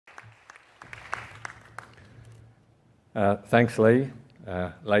Thanks, Lee,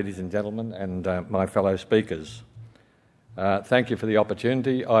 ladies and gentlemen, and my fellow speakers. Thank you for the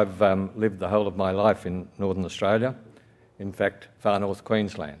opportunity. I've lived the whole of my life in Northern Australia, in fact, far north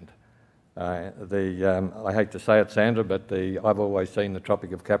Queensland. I hate to say it, Sandra, but I've always seen the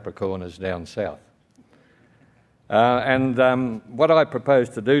Tropic of Capricorn as down south. What I propose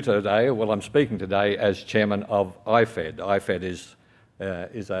to do today, well, I'm speaking today as chairman of IFED. IFED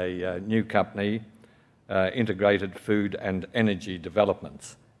is a new company, Integrated Food and Energy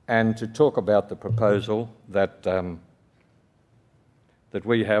Developments, and to talk about the proposal that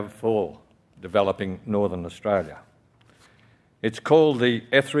we have for developing Northern Australia. It's called the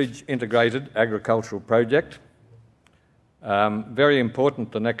Etheridge Integrated Agricultural Project. Very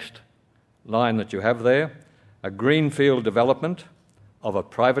important, the next line that you have there, a greenfield development of a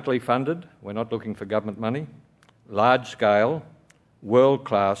privately funded, we're not looking for government money, large-scale,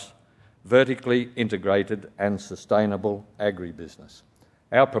 world-class, vertically integrated and sustainable agribusiness.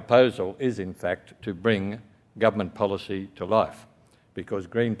 Our proposal is, in fact, to bring government policy to life, because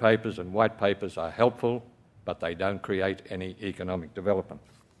green papers and white papers are helpful, but they don't create any economic development.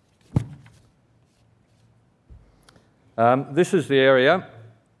 This is the area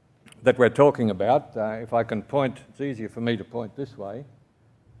that we're talking about. If I can point, it's easier for me to point this way.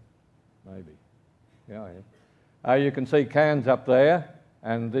 Maybe. Yeah. You can see Cairns up there,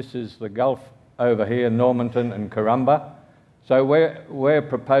 and this is the Gulf over here, Normanton and Corumba. So we're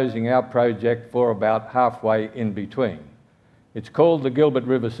proposing our project for about halfway in between. It's called the Gilbert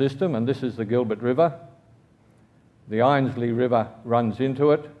River System, and this is the Gilbert River. The Ainslie River runs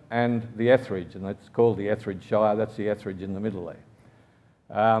into it, and the Etheridge, and it's called the Etheridge Shire. That's the Etheridge in the middle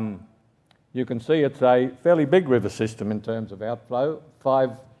there. You can see it's a fairly big river system in terms of outflow,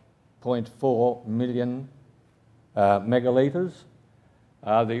 5.4 million megalitres.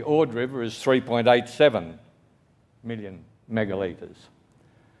 The Ord River is 3.87 million megalitres.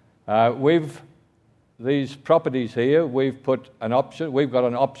 These properties here, we've got an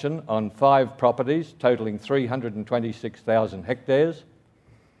option on 5 properties totalling 326,000 hectares.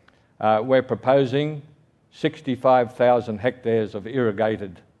 We're proposing 65,000 hectares of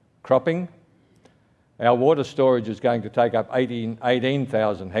irrigated cropping. Our water storage is going to take up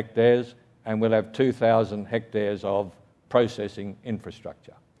 18,000 hectares, and we'll have 2,000 hectares of processing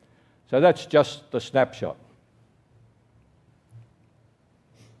infrastructure. So that's just the snapshot.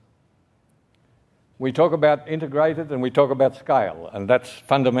 We talk about integrated and we talk about scale, and that's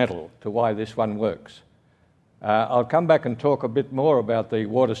fundamental to why this one works. I'll come back and talk a bit more about the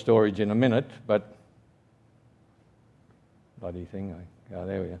water storage in a minute, but bloody thing,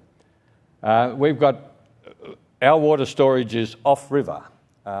 there we go. We've got, our water storage is off-river,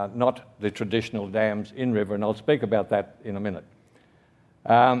 not the traditional dams in-river, and I'll speak about that in a minute.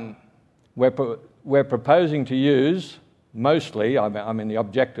 We're proposing to use mostly, I mean the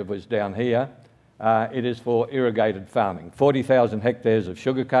objective was down here, it is for irrigated farming, 40,000 hectares of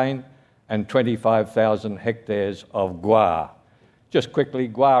sugarcane and 25,000 hectares of guar. Just quickly,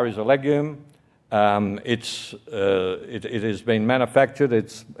 guar is a legume. It has been manufactured.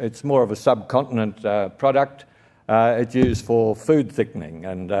 It's more of a subcontinent product. It's used for food thickening,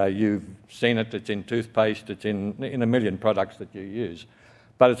 and you've seen it. It's in toothpaste. It's in a million products that you use.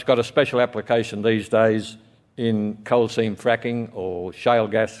 But it's got a special application these days in coal seam fracking or shale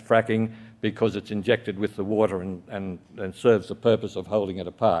gas fracking, because it's injected with the water and serves the purpose of holding it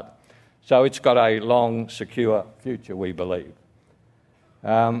apart. So it's got a long, secure future, we believe.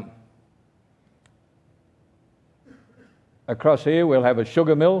 Across here we'll have a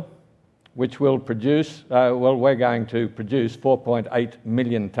sugar mill, which will produce, we're going to produce 4.8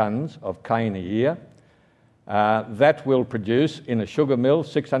 million tonnes of cane a year. That will produce, in a sugar mill,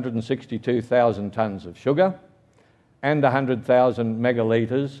 662,000 tonnes of sugar and 100,000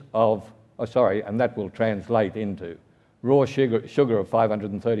 megalitres of, and that will translate into raw sugar of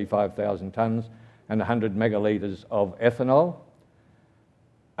 535,000 tonnes and 100 megalitres of ethanol.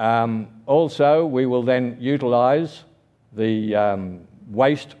 Also, we will then utilise the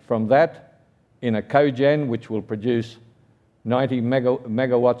waste from that in a cogen, which will produce 90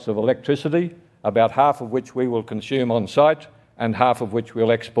 megawatts of electricity, about half of which we will consume on site and half of which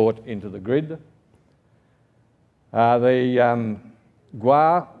we'll export into the grid. The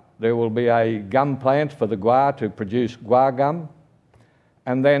guar, there will be a gum plant for the guar to produce guar gum.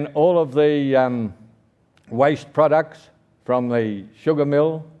 And then all of the waste products from the sugar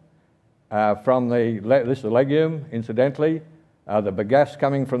mill, this is a legume, incidentally, the bagasse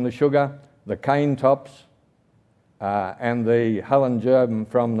coming from the sugar, the cane tops, and the hull and germ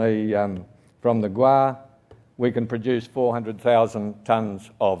from the guar, we can produce 400,000 tonnes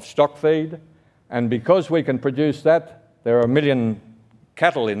of stock feed. And because we can produce that, There are 1 million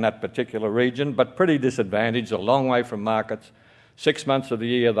cattle in that particular region, but pretty disadvantaged, a long way from markets. 6 months of the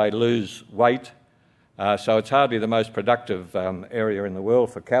year they lose weight, so it's hardly the most productive area in the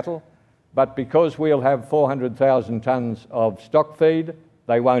world for cattle. But because we'll have 400,000 tonnes of stock feed,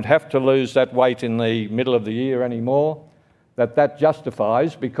 they won't have to lose that weight in the middle of the year anymore. That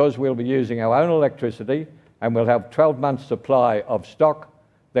justifies, because we'll be using our own electricity and we'll have 12 months' supply of stock,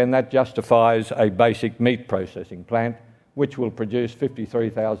 then that justifies a basic meat processing plant, which will produce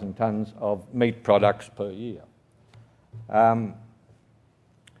 53,000 tonnes of meat products per year.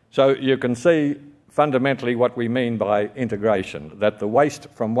 So you can see fundamentally what we mean by integration, that the waste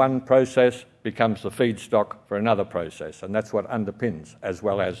from one process becomes the feedstock for another process, and that's what underpins, as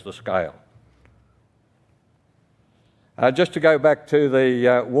well as the scale. Just to go back to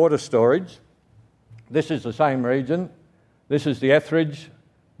the water storage, this is the same region. This is the Etheridge.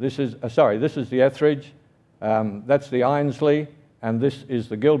 This is the Etheridge. That's the Ainslie, and this is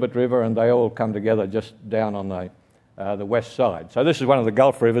the Gilbert River, and they all come together just down on the west side. So this is one of the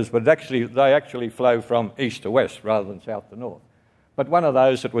Gulf rivers, but they actually flow from east to west rather than south to north. But one of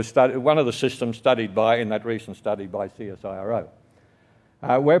those that was one of the systems studied in that recent study by CSIRO.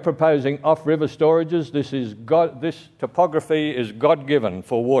 We're proposing off-river storages. This topography is God-given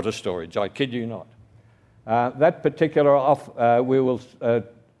for water storage, I kid you not. That particular we'll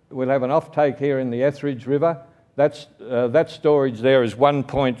have an off-take here in the Etheridge River. That storage there is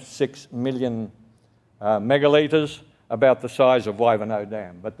 1.6 million megalitres, about the size of Wivenhoe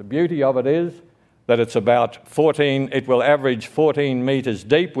Dam. But the beauty of it is that it's it will average 14 metres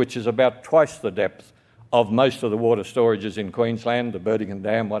deep, which is about twice the depth of most of the water storages in Queensland, the Burdekin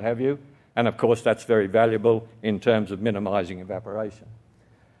Dam, what have you. And of course that's very valuable in terms of minimising evaporation.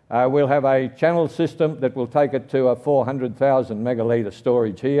 We'll have a channel system that will take it to a 400,000 megalitre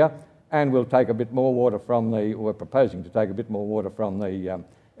storage here, and we'll take a bit more water we're proposing to take a bit more water from the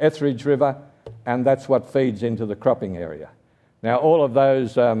Etheridge River, and that's what feeds into the cropping area. Now all of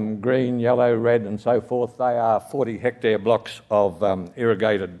those green, yellow, red and so forth, they are 40 hectare blocks of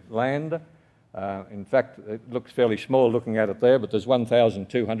irrigated land. In fact, it looks fairly small looking at it there, but there's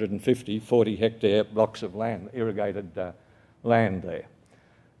 1,250 40 hectare blocks of land, irrigated land there.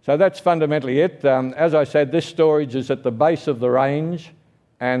 So that's fundamentally it. As I said, this storage is at the base of the range,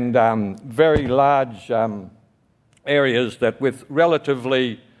 and very large areas that with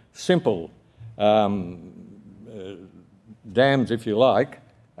relatively simple dams, if you like,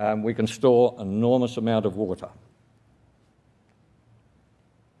 we can store an enormous amount of water.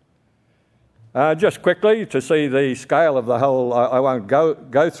 Just quickly, to see the scale of the whole, I won't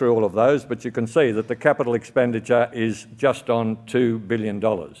go through all of those, but you can see that the capital expenditure is just on $2 billion.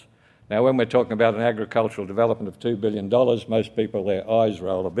 Now, when we're talking about an agricultural development of $2 billion, most people, their eyes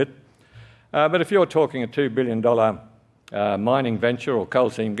roll a bit. But if you're talking a $2 billion mining venture or coal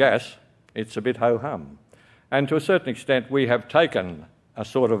seam gas, it's a bit ho-hum. And to a certain extent, we have taken a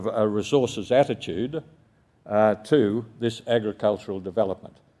sort of a resources attitude to this agricultural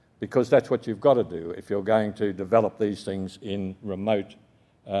development, because that's what you've got to do if you're going to develop these things in remote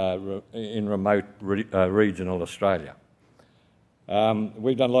regional Australia.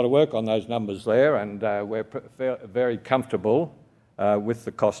 We've done a lot of work on those numbers there, and we're very comfortable with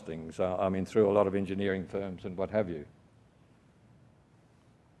the costings, through a lot of engineering firms and what have you.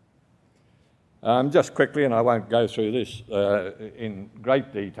 Just quickly, and I won't go through this in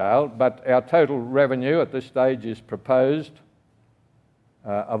great detail, but our total revenue at this stage is proposed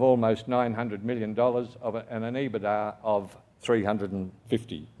of almost $900 million and an EBITDA of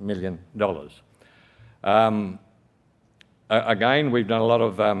 $350 million. Again, we've done a lot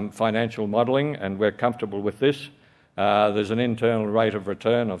of financial modelling, and we're comfortable with this. There's an internal rate of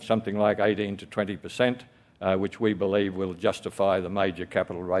return of something like 18 to 20%, which we believe will justify the major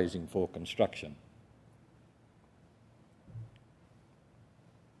capital raising for construction.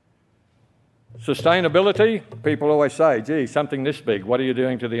 Sustainability, people always say, gee, something this big, what are you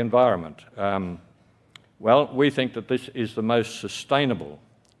doing to the environment? Well, we think that this is the most sustainable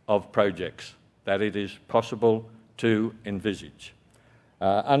of projects that it is possible to envisage.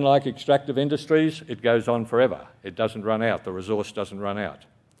 Unlike extractive industries, it goes on forever. It doesn't run out, the resource doesn't run out.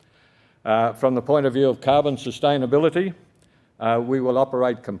 From the point of view of carbon sustainability, we will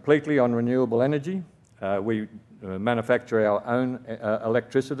operate completely on renewable energy. We manufacture our own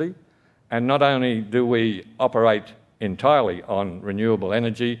electricity, and not only do we operate entirely on renewable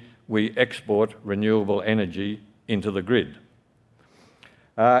energy, we export renewable energy into the grid.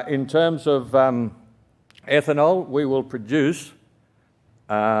 In terms of ethanol, we will produce,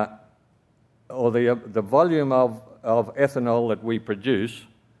 the volume of ethanol that we produce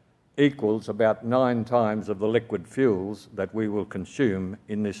equals about 9 times of the liquid fuels that we will consume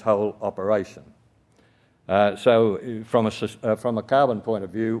in this whole operation. So from a carbon point of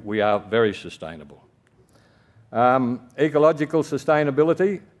view, we are very sustainable. Ecological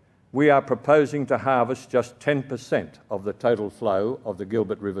sustainability, we are proposing to harvest just 10% of the total flow of the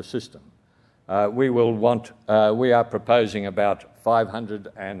Gilbert River system. We are proposing about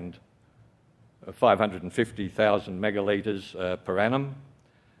 550,000 megalitres per annum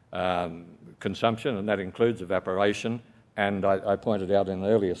consumption, and that includes evaporation. And I pointed out in an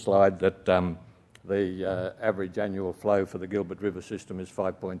earlier slide that the average annual flow for the Gilbert River system is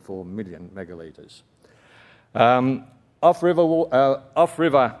 5.4 million megalitres.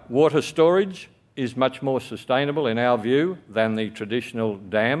 Off-river water storage is much more sustainable in our view than the traditional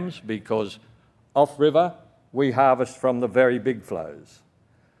dams, because off-river we harvest from the very big flows.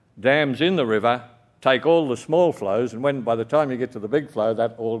 Dams in the river take all the small flows, and by the time you get to the big flow,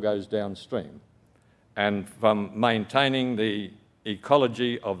 that all goes downstream. And from maintaining the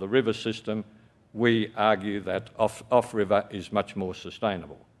ecology of the river system, we argue that off-river is much more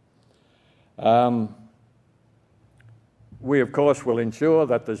sustainable. We, of course, will ensure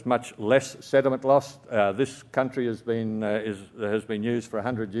that there's much less sediment loss. This country has been used for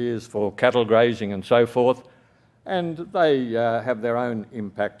 100 years for cattle grazing and so forth, and they have their own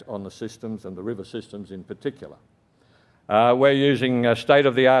impact on the systems and the river systems in particular. We're using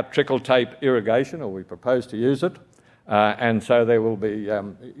state-of-the-art trickle tape irrigation, or we propose to use it, and so there will be,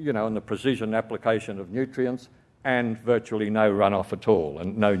 in the precision application of nutrients and virtually no runoff at all,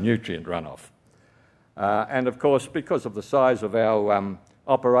 and no nutrient runoff. And of course, because of the size of our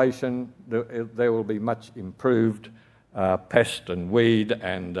operation, there will be much improved pest and weed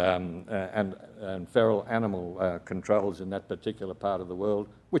and feral animal controls in that particular part of the world,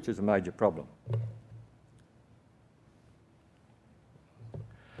 which is a major problem.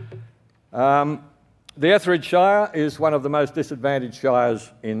 The Etheridge Shire is one of the most disadvantaged shires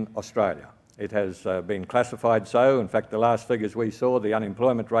in Australia. It has been classified so. In fact, the last figures we saw, the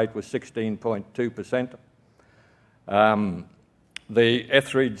unemployment rate was 16.2%. The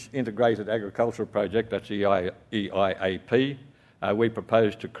Etheridge Integrated Agricultural Project, that's EIAP, we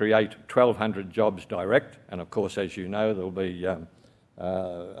propose to create 1,200 jobs direct, and of course, as you know, there will be a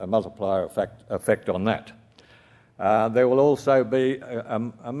multiplier effect on that. There will also be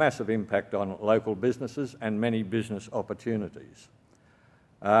a massive impact on local businesses and many business opportunities.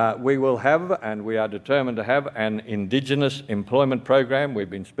 We will have, and we are determined to have, an Indigenous employment program. We've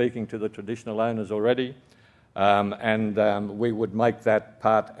been speaking to the traditional owners already, and we would make that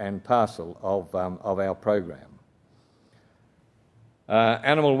part and parcel of our program.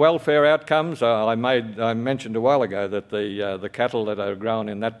 Animal welfare outcomes, I mentioned a while ago that the cattle that are grown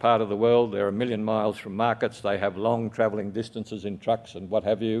in that part of the world, they're 1 million miles from markets, they have long travelling distances in trucks and what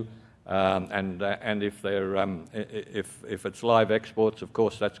have you, and if it's live exports, of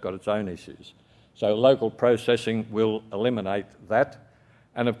course, that's got its own issues. So local processing will eliminate that.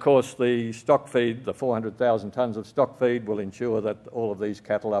 And of course, the stock feed, the 400,000 tonnes of stock feed, will ensure that all of these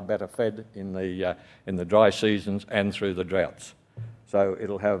cattle are better fed in the dry seasons and through the droughts. So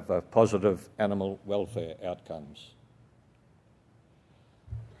it'll have positive animal welfare outcomes.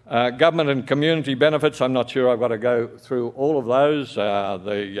 Government and community benefits, I'm not sure I've got to go through all of those.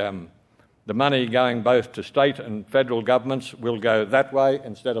 The money going both to state and federal governments will go that way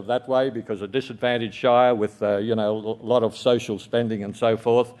instead of that way, because a disadvantaged shire with a lot of social spending and so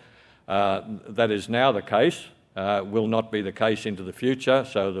forth, that is now the case, will not be the case into the future.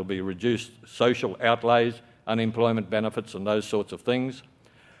 So there'll be reduced social outlays, unemployment benefits and those sorts of things.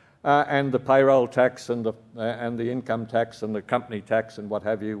 And the payroll tax and the income tax and the company tax and what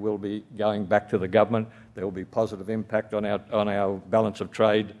have you will be going back to the government. There will be positive impact on our balance of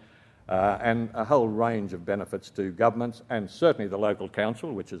trade, and a whole range of benefits to governments, and certainly the local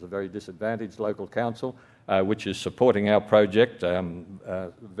council, which is a very disadvantaged local council, which is supporting our project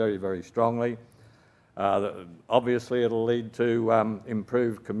very, very strongly. Obviously, it'll lead to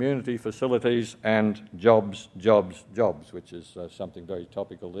improved community facilities and jobs, which is something very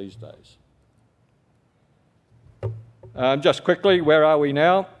topical these days. Just quickly, where are we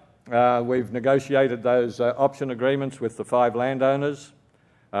now? We've negotiated those option agreements with the 5 landowners.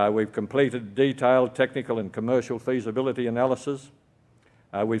 We've completed detailed technical and commercial feasibility analysis.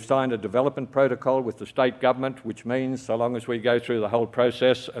 We've signed a development protocol with the state government, which means so long as we go through the whole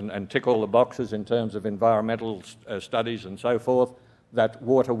process and tick all the boxes in terms of environmental studies and so forth, that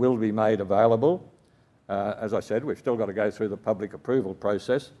water will be made available. As I said, we've still got to go through the public approval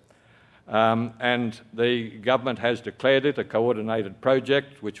process. And the government has declared it a coordinated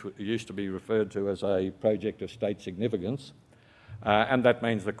project, which used to be referred to as a project of state significance. And that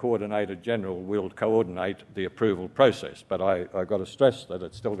means the Coordinator General will coordinate the approval process. But I've got to stress that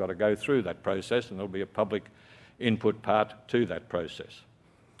it's still got to go through that process, and there'll be a public input part to that process.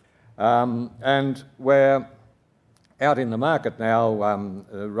 And we're out in the market now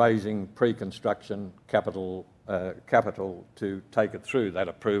raising pre-construction capital to take it through that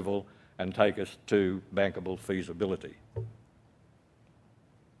approval and take us to bankable feasibility.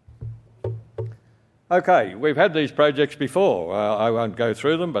 Okay, we've had these projects before. I won't go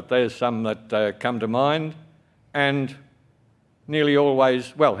through them, but there's some that come to mind, and nearly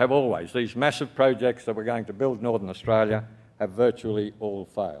always, well, have always, these massive projects that we're going to build in Northern Australia have virtually all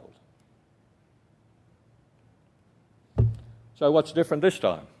failed. So what's different this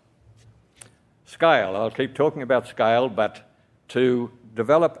time? Scale. I'll keep talking about scale, but to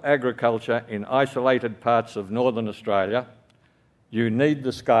develop agriculture in isolated parts of Northern Australia, you need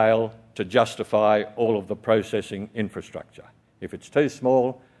the scale to justify all of the processing infrastructure. If it's too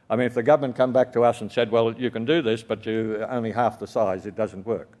small, I mean, if the government come back to us and said, well, you can do this, but you're only half the size, it doesn't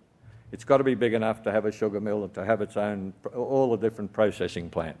work. It's got to be big enough to have a sugar mill and to have its own, all the different processing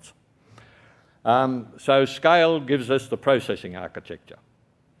plants. So scale gives us the processing architecture.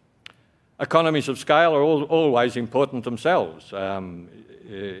 Economies of scale are always important themselves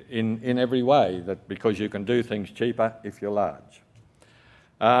in every way, that because you can do things cheaper if you're large.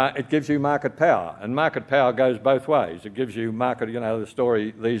 It gives you market power, and market power goes both ways. It gives you market, you know, the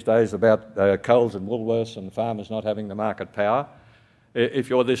story these days about Coles and Woolworths and farmers not having the market power.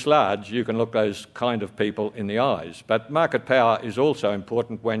 If you're this large, you can look those kind of people in the eyes. But market power is also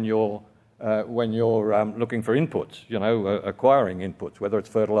important when you're looking for inputs, you know, acquiring inputs, whether it's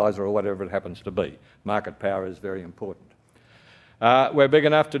fertiliser or whatever it happens to be. Market power is very important. We're big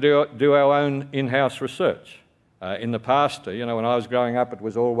enough to do our own in-house research. In the past, you know, when I was growing up, it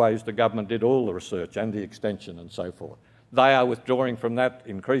was always the government did all the research and the extension and so forth. They are withdrawing from that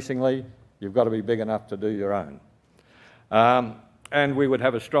increasingly. You've got to be big enough to do your own. And we would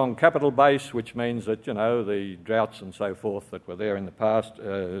have a strong capital base, which means that, you know, the droughts and so forth that were there in the past,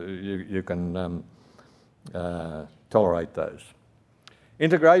 you can tolerate those.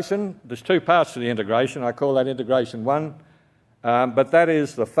 Integration, there's two parts to the integration. I call that integration one. But that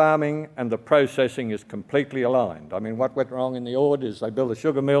is the farming and the processing is completely aligned. I mean, what went wrong in the Ord is they built a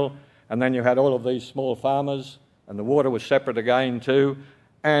sugar mill and then you had all of these small farmers and the water was separate again too,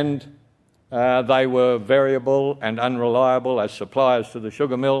 and they were variable and unreliable as suppliers to the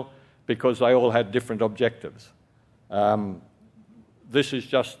sugar mill because they all had different objectives. This is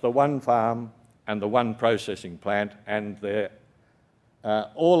just the one farm and the one processing plant, and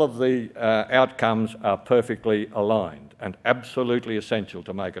all of the outcomes are perfectly aligned and absolutely essential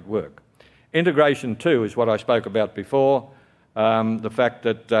to make it work. Integration too is what I spoke about before, the fact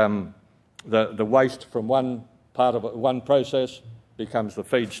that the waste from one part of one process becomes the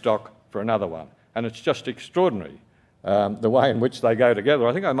feedstock for another one. And it's just extraordinary, the way in which they go together.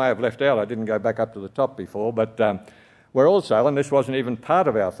 I think I may have left out, I didn't go back up to the top before, but we're also, and this wasn't even part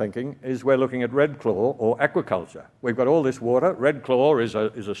of our thinking, is we're looking at red claw or aquaculture. We've got all this water. Red claw is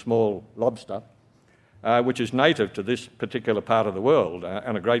a small lobster, which is native to this particular part of the world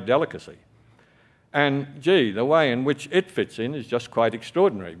and a great delicacy. And gee, the way in which it fits in is just quite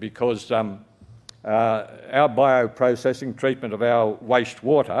extraordinary, because our bioprocessing treatment of our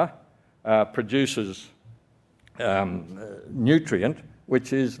wastewater produces nutrient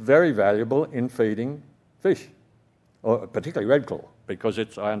which is very valuable in feeding fish, or particularly red claw, because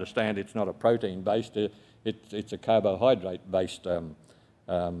I understand it's not a protein-based, it's a carbohydrate-based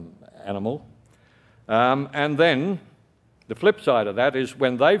animal. And then the flip side of that is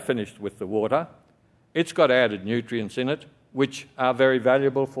when they've finished with the water, it's got added nutrients in it which are very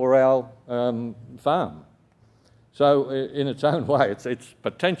valuable for our farm. So in its own way, it's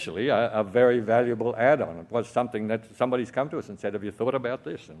potentially a very valuable add-on. It was something that somebody's come to us and said, have you thought about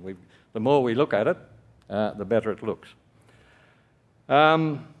this? And the more we look at it, the better it looks.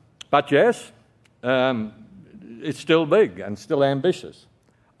 But yes, it's still big and still ambitious.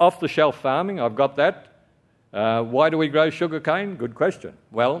 Off-the-shelf farming, I've got that. Why do we grow sugarcane? Good question.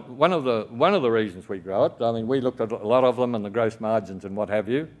 Well, one of the reasons we grow it, I mean, we looked at a lot of them and the gross margins and what have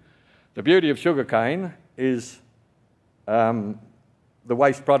you. The beauty of sugarcane is the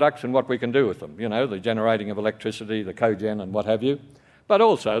waste products and what we can do with them, you know, the generating of electricity, the cogen and what have you. But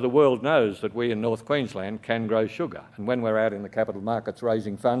also the world knows that we in North Queensland can grow sugar. And when we're out in the capital markets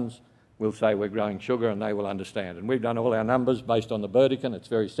raising funds, we'll say we're growing sugar and they will understand. And we've done all our numbers based on the Burdekin. It's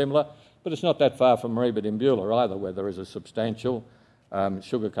very similar, but it's not that far from Mareeba Dimbula either, where there is a substantial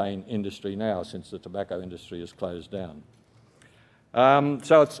sugarcane industry now since the tobacco industry has closed down.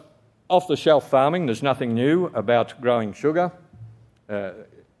 So it's off-the-shelf farming. There's nothing new about growing sugar.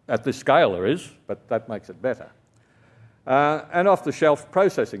 At this scale there is, but that makes it better. And off-the-shelf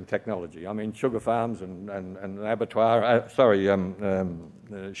processing technology. I mean, sugar farms and abattoir,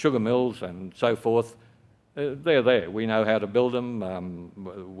 sugar mills and so forth, they're there. We know how to build them.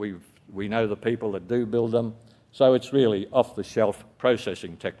 We know the people that do build them. So it's really off-the-shelf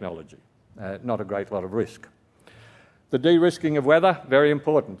processing technology. Not a great lot of risk. The de-risking of weather, very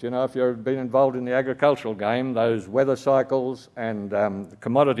important. You know, if you've been involved in the agricultural game, those weather cycles and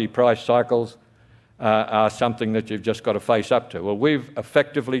commodity price cycles are something that you've just got to face up to. Well, we've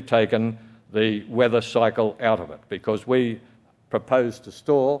effectively taken the weather cycle out of it because we propose to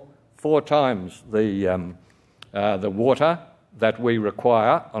store 4 times the water that we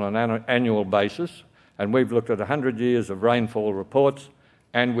require on an annual basis, and we've looked at 100 years of rainfall reports,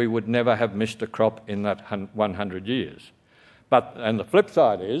 and we would never have missed a crop in that 100 years. And the flip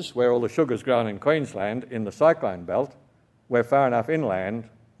side is, where all the sugar's grown in Queensland, in the cyclone belt, we're far enough inland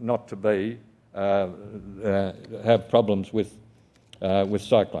not to be have problems with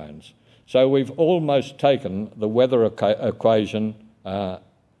cyclones. So we've almost taken the weather equation out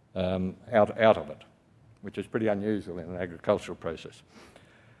of it, which is pretty unusual in an agricultural process.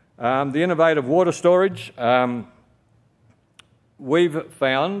 The innovative water storage, we've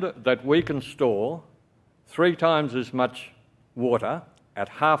found that we can store 3 times as much water at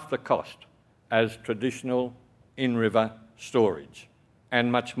half the cost as traditional in-river storage, and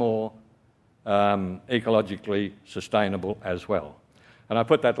much more ecologically sustainable as well. And I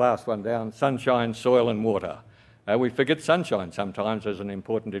put that last one down, sunshine, soil and water. We forget sunshine sometimes as an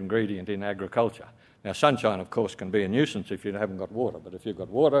important ingredient in agriculture. Now sunshine of course can be a nuisance if you haven't got water, but if you've got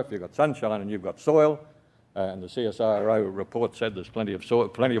water, if you've got sunshine and you've got soil, and the CSIRO report said there's plenty of soil,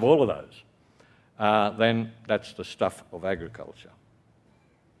 plenty of all of those, then that's the stuff of agriculture.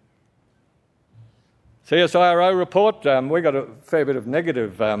 CSIRO report, we got a fair bit of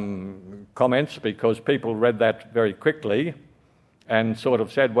negative comments because people read that very quickly and sort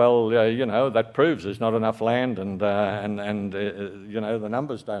of said, well, you know, that proves there's not enough land and you know, the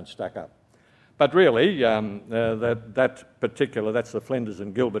numbers don't stack up. But really, that's the Flinders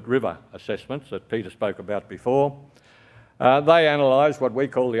and Gilbert River assessments that Peter spoke about before. They analysed what we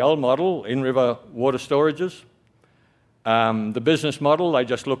call the old model, in-river water storages. The business model, they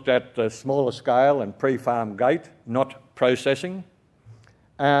just looked at the smaller scale and pre-farm gate, not processing,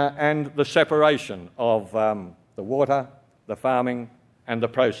 and the separation of the water, the farming and the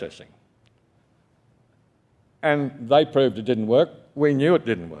processing. And they proved it didn't work. We knew it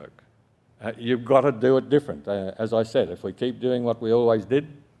didn't work. You've got to do it different. As I said, if we keep doing what we always did,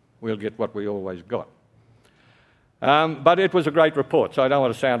 we'll get what we always got. But it was a great report, so I don't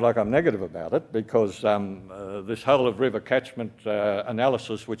want to sound like I'm negative about it because this whole of river catchment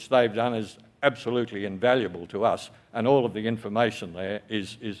analysis which they've done is absolutely invaluable to us, and all of the information there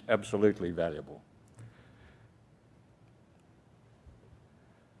is absolutely valuable.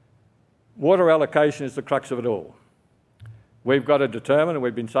 Water allocation is the crux of it all. We've got to determine, and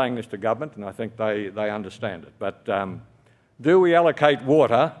we've been saying this to government, and I think they understand it, but do we allocate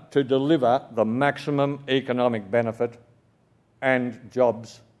water to deliver the maximum economic benefit and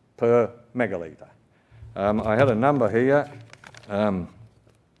jobs per megalitre? I had a number here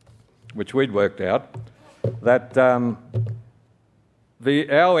which we'd worked out, that our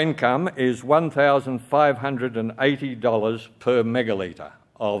income is $1,580 per megalitre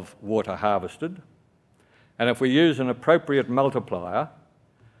of water harvested. And if we use an appropriate multiplier,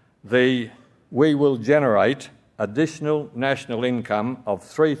 we will generate additional national income of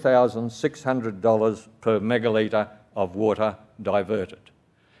 $3,600 per megalitre of water diverted.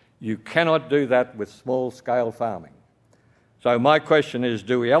 You cannot do that with small-scale farming. So my question is,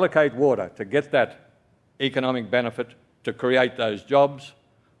 do we allocate water to get that economic benefit, to create those jobs,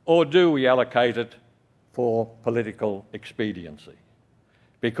 or do we allocate it for political expediency?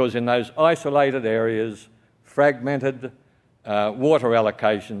 Because in those isolated areas, fragmented water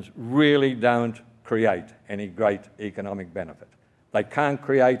allocations really don't create any great economic benefit. They can't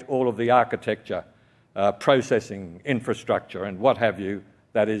create all of the architecture, processing infrastructure and what have you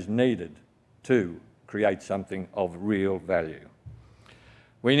that is needed to create something of real value.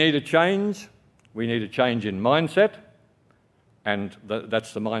 We need a change. We need a change in mindset, and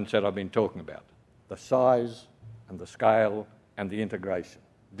that's the mindset I've been talking about. The size and the scale and the integration.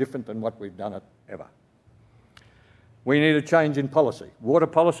 Different than what we've done it ever. We need a change in policy. Water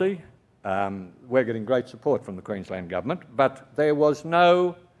policy, we're getting great support from the Queensland Government, but there was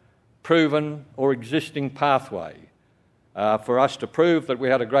no proven or existing pathway for us to prove that we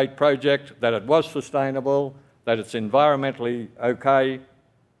had a great project, that it was sustainable, that it's environmentally okay,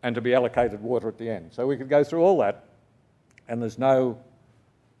 and to be allocated water at the end. So we could go through all that and there's no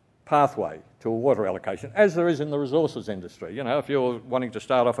pathway to a water allocation, as there is in the resources industry. You know, if you're wanting to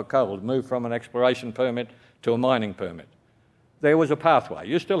start off a coal, move from an exploration permit to a mining permit, there was a pathway.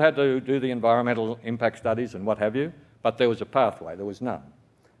 You still had to do the environmental impact studies and what have you, but there was a pathway. There was none.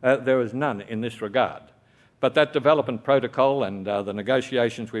 There was none in this regard. But that development protocol and the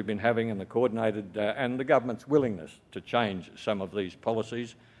negotiations we've been having and the coordinated and the government's willingness to change some of these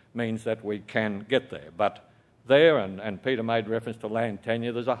policies means that we can get there. But there, and Peter made reference to land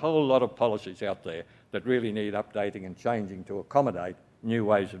tenure, there's a whole lot of policies out there that really need updating and changing to accommodate new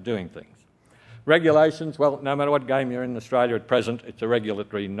ways of doing things. Regulations, well, no matter what game you're in Australia at present, it's a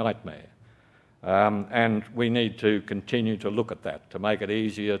regulatory nightmare. And we need to continue to look at that, to make it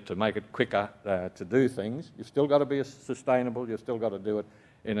easier, to make it quicker to do things. You've still got to be sustainable, you've still got to do it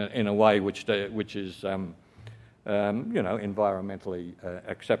in a way which is environmentally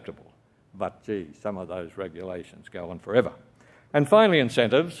acceptable. But, gee, some of those regulations go on forever. And finally,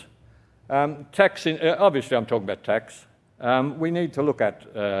 incentives. Obviously I'm talking about tax. We need to look at,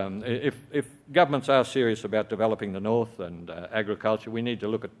 if governments are serious about developing the north and agriculture, we need to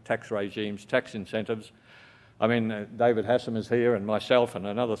look at tax regimes, tax incentives. I mean, David Hassam is here, and myself and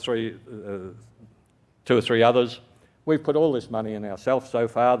another two or three others. We've put all this money in ourselves so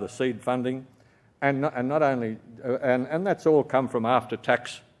far, the seed funding, and that's all come from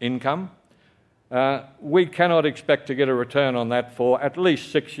after-tax income. We cannot expect to get a return on that for at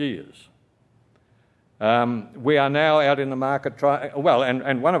least 6 years. We are now out in the market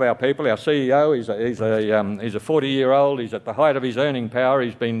and one of our people, our CEO, he's a 40-year-old. He's at the height of his earning power.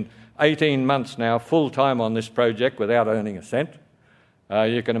 He's been 18 months now full-time on this project without earning a cent.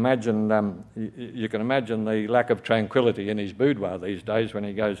 You can imagine the lack of tranquility in his boudoir these days when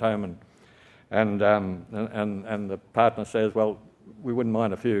he goes home and the partner says, well, we wouldn't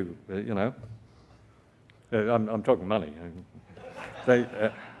mind a few, I'm talking money.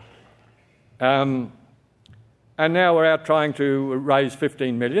 And now we're out trying to raise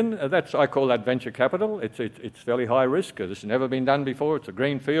 15 million. I call that venture capital. It's fairly high risk. This has never been done before. It's a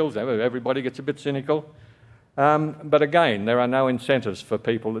green field. Everybody gets a bit cynical. But again, there are no incentives for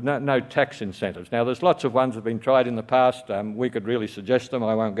people, no tax incentives. Now, there's lots of ones that have been tried in the past. We could really suggest them.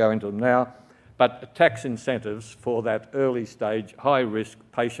 I won't go into them now. But tax incentives for that early stage, high risk,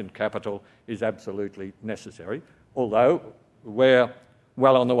 patient capital is absolutely necessary, although we're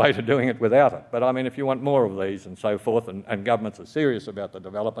well on the way to doing it without it. But I mean, if you want more of these and so forth, and governments are serious about the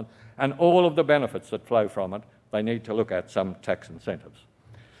development and all of the benefits that flow from it, they need to look at some tax incentives.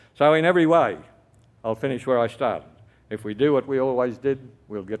 So in every way, I'll finish where I started. If we do what we always did,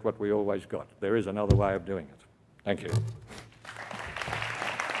 we'll get what we always got. There is another way of doing it. Thank you.